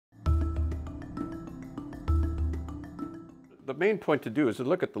The main point to do is to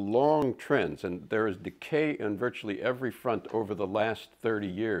look at the long trends, and there is decay on virtually every front over the last 30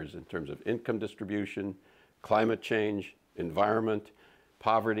 years in terms of income distribution, climate change, environment,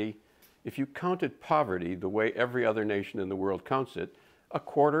 poverty. If you counted poverty the way every other nation in the world counts it, a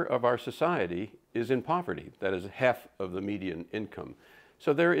quarter of our society is in poverty. That is half of the median income.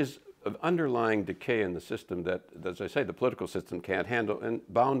 So there is an underlying decay in the system that, as I say, the political system can't handle, and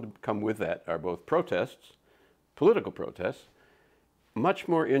bound to come with that are both protests, political protests. Much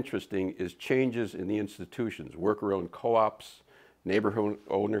more interesting is changes in the institutions, worker-owned co-ops, neighborhood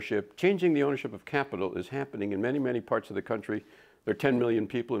ownership. Changing the ownership of capital is happening in many, many parts of the country. There are 10 million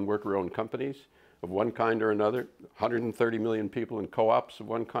people in worker-owned companies of one kind or another, 130 million people in co-ops of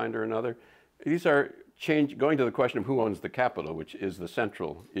one kind or another. These are going to the question of who owns the capital, which is the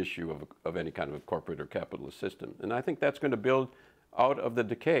central issue of any kind of a corporate or capitalist system. And I think that's going to build out of the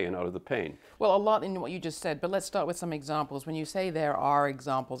decay and out of the pain. Well, a lot in what you just said, but let's start with some examples. When you say there are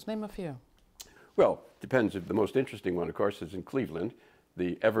examples, name a few. Well, depends. The most interesting one, of course, is in Cleveland,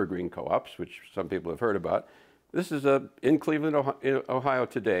 the Evergreen Co-ops, which some people have heard about. This is in Cleveland, Ohio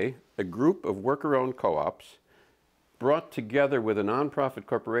today, a group of worker-owned co-ops brought together with a nonprofit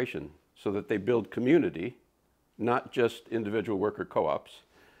corporation so that they build community, not just individual worker co-ops,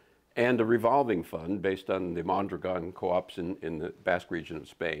 and a revolving fund based on the Mondragon co-ops in the Basque region of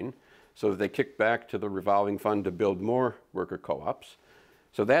Spain, so that they kick back to the revolving fund to build more worker co-ops.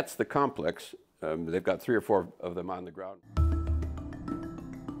 So that's the complex. They've got 3 or 4 of them on the ground.